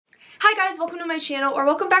Hi guys, welcome to my channel, or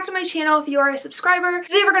welcome back to my channel if you are a subscriber.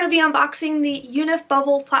 Today we're going to be unboxing the Unif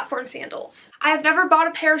Bubble Platform Sandals. I have never bought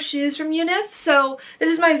a pair of shoes from Unif, so this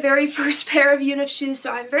is my very first pair of Unif shoes,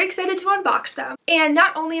 so I'm very excited to unbox them. And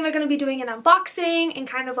not only am I going to be doing an unboxing and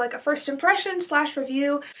kind of like a first impression /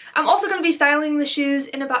 review, I'm also going to be styling the shoes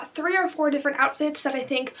in about 3 or 4 different outfits that I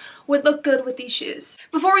think would look good with these shoes.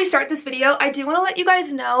 Before we start this video, I do want to let you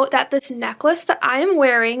guys know that this necklace that I am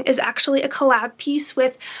wearing is actually a collab piece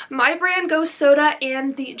with my brand Ghost Soda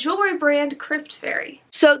and the jewelry brand Crypt Fairy.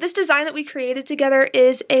 So this design that we created together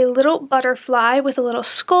is a little butterfly with a little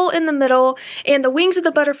skull in the middle, and the wings of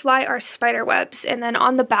the butterfly are spider webs, and then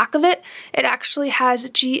on the back of it, it actually has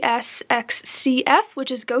GSXCF, which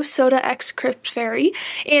is Ghost Soda X Crypt Fairy.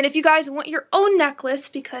 And if you guys want your own necklace,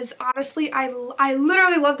 because honestly I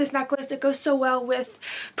literally love this necklace, it goes so well with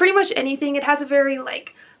pretty much anything. It has a very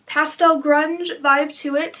like pastel grunge vibe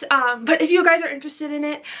to it, but if you guys are interested in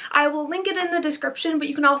it, I will link it in the description, but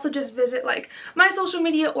you can also just visit like my social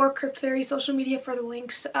media or Crypt Fairy social media for the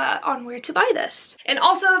links on where to buy this. And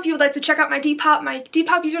also, if you would like to check out my Depop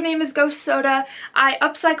username is Ghost Soda. I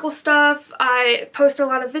upcycle stuff, I post a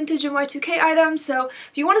lot of vintage and Y2K items, so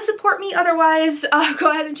if you want to support me otherwise,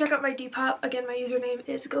 go ahead and check out my Depop. Again, my username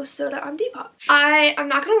is Ghost Soda on Depop. I'm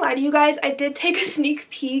not gonna lie to you guys, I did take a sneak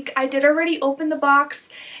peek. I did already open the box,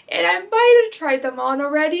 and I might have tried them on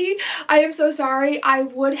already. I am so sorry. I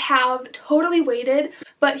would have totally waited,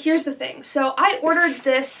 but here's the thing. So I ordered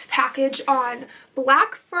this package on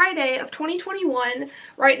Black Friday of 2021.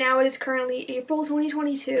 Right now it is currently April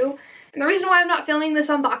 2022. And the reason why I'm not filming this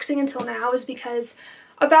unboxing until now is because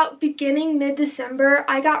about beginning mid-December,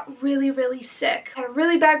 I got really sick. I had a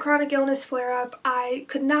really bad chronic illness flare-up. I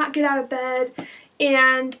could not get out of bed,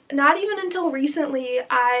 and not even until recently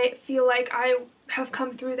I feel like I have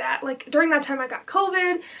come through that. Like during that time I got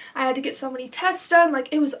COVID, I had to get so many tests done, like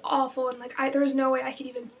it was awful, and like there was no way I could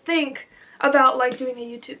even think about like doing a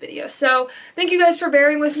YouTube video. So thank you guys for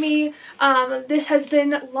bearing with me. This has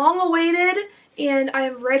been long awaited, and I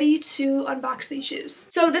am ready to unbox these shoes.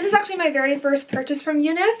 So this is actually my very first purchase from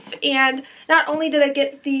Unif, and not only did I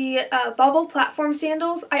get the Bubble Platform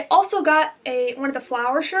Sandals, I also got one of the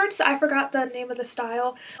flower shirts. I forgot the name of the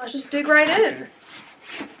style. Let's just dig right in.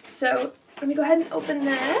 So let me go ahead and open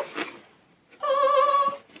this.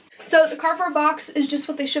 Oh. So the cardboard box is just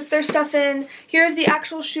what they ship their stuff in. Here's the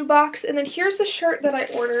actual shoe box, and then here's the shirt that I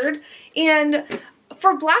ordered. And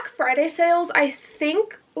for Black Friday sales, I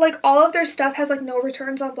think like all of their stuff has like no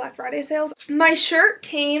returns on Black Friday sales. My shirt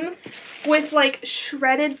came with like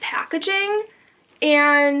shredded packaging,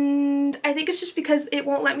 and I think it's just because it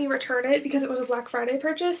won't let me return it because it was a Black Friday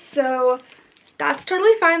purchase. So that's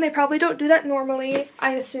totally fine. They probably don't do that normally,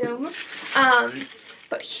 I assume.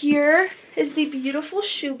 But here is the beautiful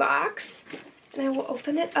shoe box, and I will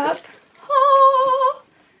open it up. Oh!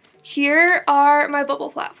 Here are my bubble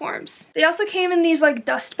platforms. They also came in these like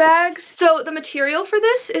dust bags. So the material for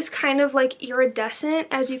this is kind of like iridescent,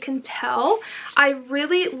 as you can tell. I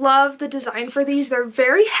really love the design for these. They're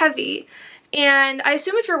very heavy. And I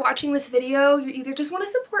assume if you're watching this video, you either just want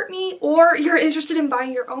to support me or you're interested in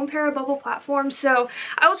buying your own pair of bubble platforms. So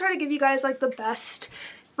I will try to give you guys like the best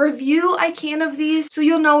review I can of these, so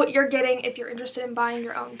you'll know what you're getting if you're interested in buying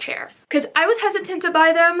your own pair. Because I was hesitant to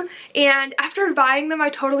buy them, and after buying them I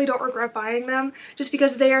totally don't regret buying them, just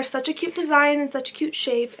because they are such a cute design and such a cute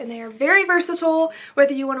shape, and they are very versatile.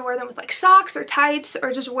 Whether you want to wear them with like socks or tights,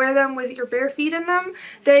 or just wear them with your bare feet in them,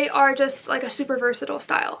 they are just like a super versatile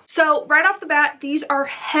style. So right off the bat, these are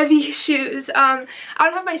heavy shoes. I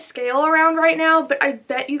don't have my scale around right now, but I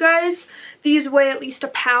bet you guys these weigh at least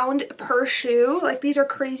 £1 pound per shoe. Like these are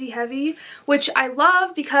crazy heavy, which I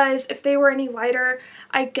love, because if they were any lighter,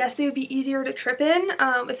 I guess they would be easier to trip in,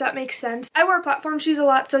 if that makes sense. I wear platform shoes a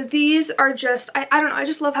lot, so these are just, I don't know, I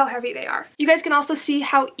just love how heavy they are. You guys can also see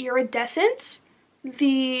how iridescent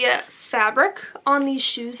the fabric on these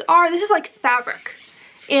shoes are. This is like fabric,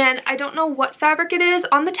 and I don't know what fabric it is.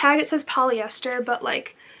 On the tag it says polyester, but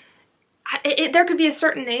like there could be a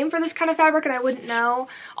certain name for this kind of fabric and I wouldn't know.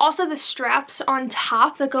 Also, the straps on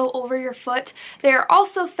top that go over your foot, they are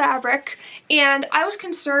also fabric, and I was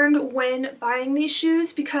concerned when buying these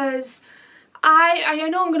shoes because I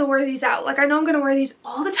know I'm going to wear these out. Like I know I'm going to wear these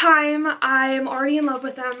all the time. I'm already in love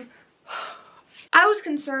with them. I was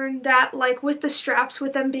concerned that like with the straps,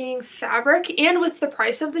 with them being fabric and with the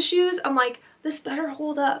price of the shoes, I'm like, this better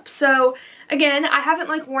hold up. So again, I haven't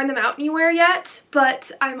like worn them out anywhere yet,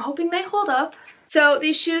 but I'm hoping they hold up. So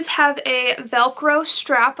these shoes have a Velcro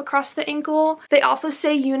strap across the ankle. They also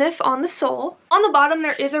say Unif on the sole. On the bottom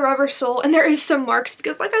there is a rubber sole and there is some marks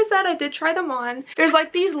because like I said, I did try them on. There's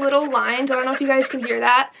like these little lines. I don't know if you guys can hear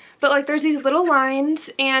that, but like there's these little lines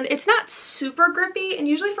and it's not super grippy, and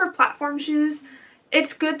usually for platform shoes,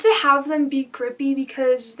 it's good to have them be grippy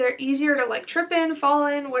because they're easier to like trip in, fall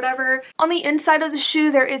in, whatever. On the inside of the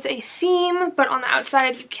shoe there is a seam, but on the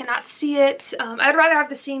outside you cannot see it. I'd rather have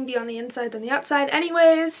the seam be on the inside than the outside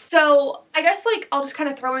anyways. So I guess like I'll just kind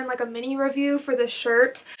of throw in like a mini review for this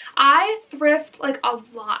shirt. I thrift like a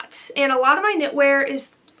lot, and a lot of my knitwear is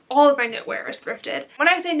all of my knitwear is thrifted. When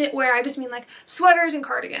I say knitwear, I just mean like sweaters and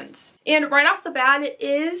cardigans. And right off the bat, it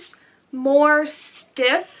is more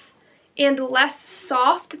stiff and less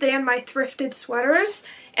soft than my thrifted sweaters,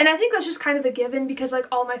 and I think that's just kind of a given because like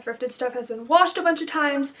all my thrifted stuff has been washed a bunch of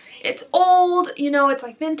times. It's old, you know, it's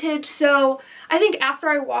like vintage, so I think after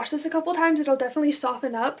I wash this a couple times it'll definitely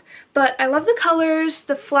soften up. But I love the colors.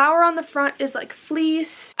 The flower on the front is like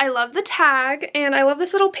fleece. I love the tag, and I love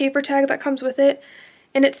this little paper tag that comes with it,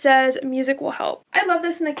 and it says music will help. I love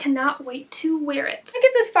this and I cannot wait to wear it. I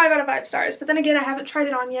give this 5 out of 5 stars, but then again I haven't tried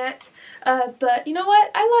it on yet, but you know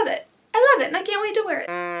what, I love it. I love it and I can't wait to wear it.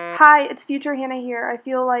 Hi, it's Future Hannah here. I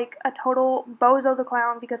feel like a total bozo the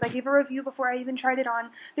clown because I gave a review before I even tried it on.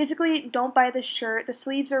 Basically, don't buy this shirt. The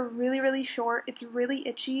sleeves are really short. It's really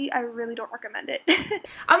itchy. I really don't recommend it.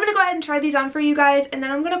 I'm going to go ahead and try these on for you guys, and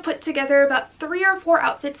then I'm going to put together about 3 or 4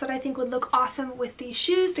 outfits that I think would look awesome with these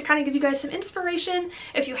shoes to kind of give you guys some inspiration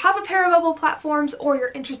if you have a pair of Bubble platforms or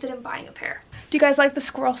you're interested in buying a pair. Do you guys like the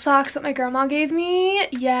squirrel socks that my grandma gave me?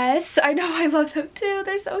 Yes, I know, I love them too.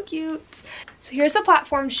 They're so cute. So here's the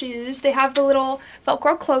platform shoes. They have the little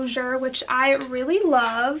Velcro closure, which I really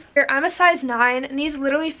love. Here, I'm a size 9, and these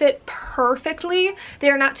literally fit perfectly. They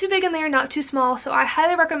are not too big and they are not too small, so I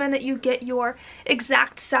highly recommend that you get your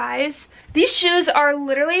exact size. These shoes are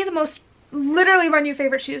literally my new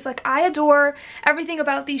favorite shoes. Like, I adore everything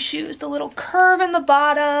about these shoes. The little curve in the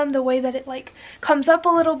bottom, the way that it like comes up a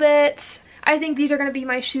little bit. I think these are going to be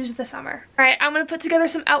my shoes of the summer. Alright, I'm going to put together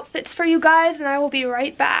some outfits for you guys and I will be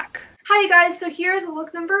right back. Hi you guys, so here's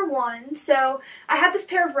look number 1. So I had this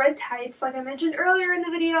pair of red tights. Like I mentioned earlier in the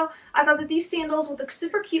video, I thought that these sandals would look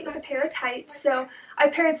super cute with a pair of tights. So I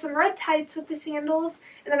paired some red tights with the sandals,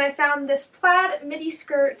 and then I found this plaid midi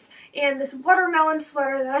skirt and this watermelon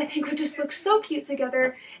sweater that I think would just look so cute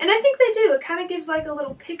together. And I think they do. It kind of gives like a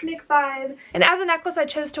little picnic vibe. And as a necklace, I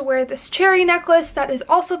chose to wear this cherry necklace that is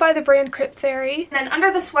also by the brand Crypt Fairy. And then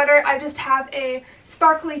under the sweater, I just have a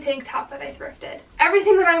sparkly tank top that I thrifted.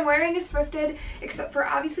 Everything that I'm wearing is thrifted except for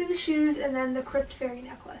obviously the shoes and then the Crypt Fairy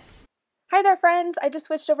necklace. Hi there friends, I just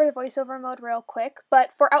switched over to voiceover mode real quick,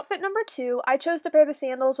 but for outfit number 2, I chose to pair the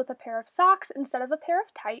sandals with a pair of socks instead of a pair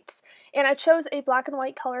of tights, and I chose a black and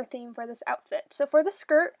white color theme for this outfit. So for the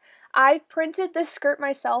skirt, I printed this skirt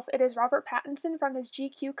myself. It is Robert Pattinson from his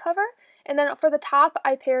GQ cover, and then for the top,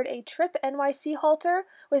 I paired a Trip NYC halter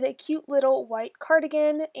with a cute little white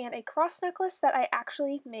cardigan and a cross necklace that I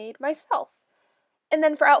actually made myself. And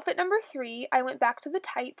then for outfit number 3, I went back to the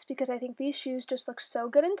tights because I think these shoes just look so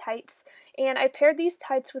good in tights. And I paired these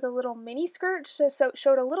tights with a little mini skirt so it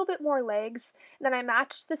showed a little bit more legs. And then I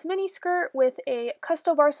matched this mini skirt with a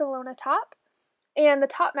Custo Barcelona top. And the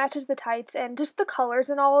top matches the tights, and just the colors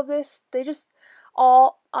in all of this, they just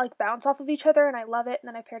all like bounce off of each other and I love it. And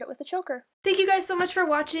then I paired it with a choker. Thank you guys so much for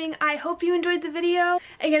watching. I hope you enjoyed the video.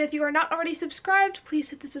 Again, if you are not already subscribed, please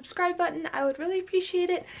hit the subscribe button. I would really appreciate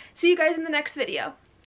it. See you guys in the next video.